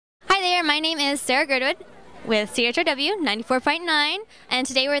my name is Sarah Girdwood with CHRW 94.9, and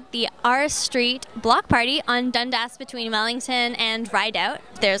today we're at the R Street block party on Dundas between Wellington and Rideout.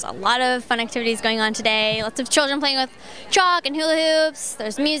 There's a lot of fun activities going on today, lots of children playing with chalk and hula hoops,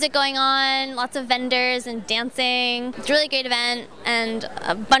 there's music going on, lots of vendors and dancing. It's a really great event, and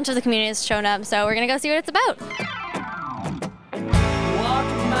a bunch of the community has shown up, so we're going to go see what it's about.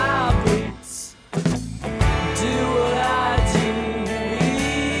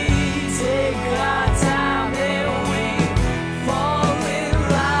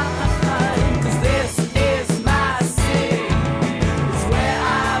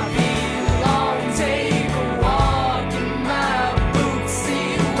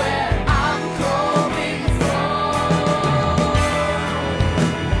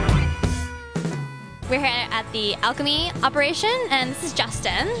 We're here at the Alchemy operation, and this is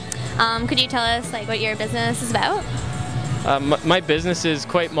Justin. Could you tell us what your business is about? My business is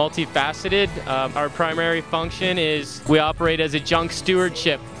quite multifaceted. Our primary function is we operate as a junk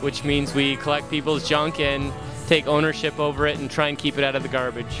stewardship, which means we collect people's junk and take ownership over it and try and keep it out of the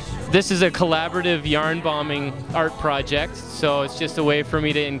garbage. This is a collaborative yarn bombing art project, so it's just a way for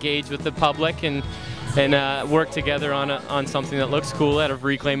me to engage with the public and work together on something that looks cool out of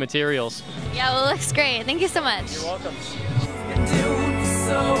reclaimed materials. Yeah, well, it looks great. Thank you so much. You're welcome.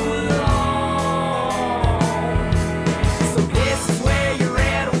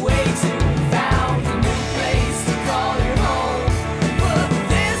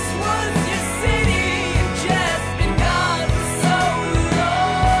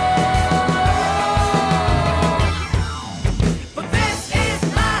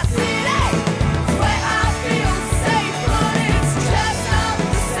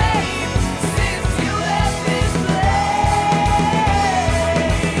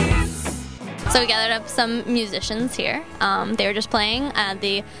 So we gathered up some musicians here. They were just playing at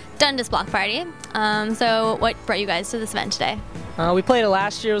the Dundas block party. So what brought you guys to this event today? We played it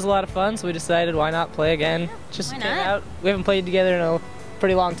last year. It was a lot of fun, so we decided why not play again. Just came out. We haven't played together in a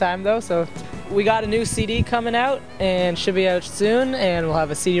pretty long time though, so we got a new CD coming out and should be out soon, and we'll have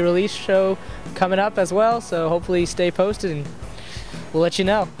a CD release show coming up as well, so hopefully stay posted and we'll let you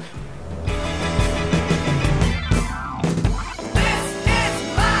know.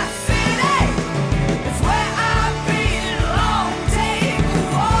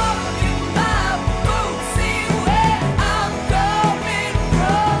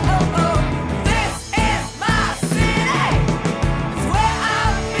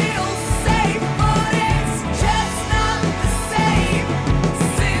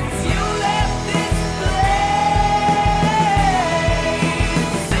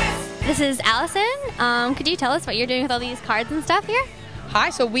 This is Allison. Could you tell us what you're doing with all these cards and stuff here? Hi,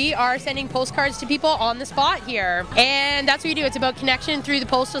 so we are sending postcards to people on the spot here, and that's what you do. It's about connection through the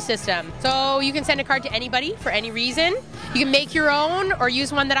postal system. So you can send a card to anybody for any reason. You can make your own or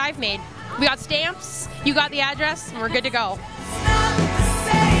use one that I've made. We got stamps, you got the address, and we're good to go.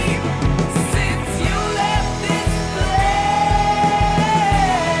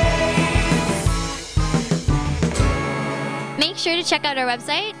 Make sure to check out our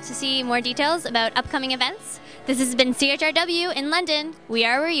website to see more details about upcoming events. This has been CHRW in London. We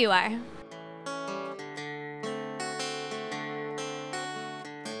are where you are.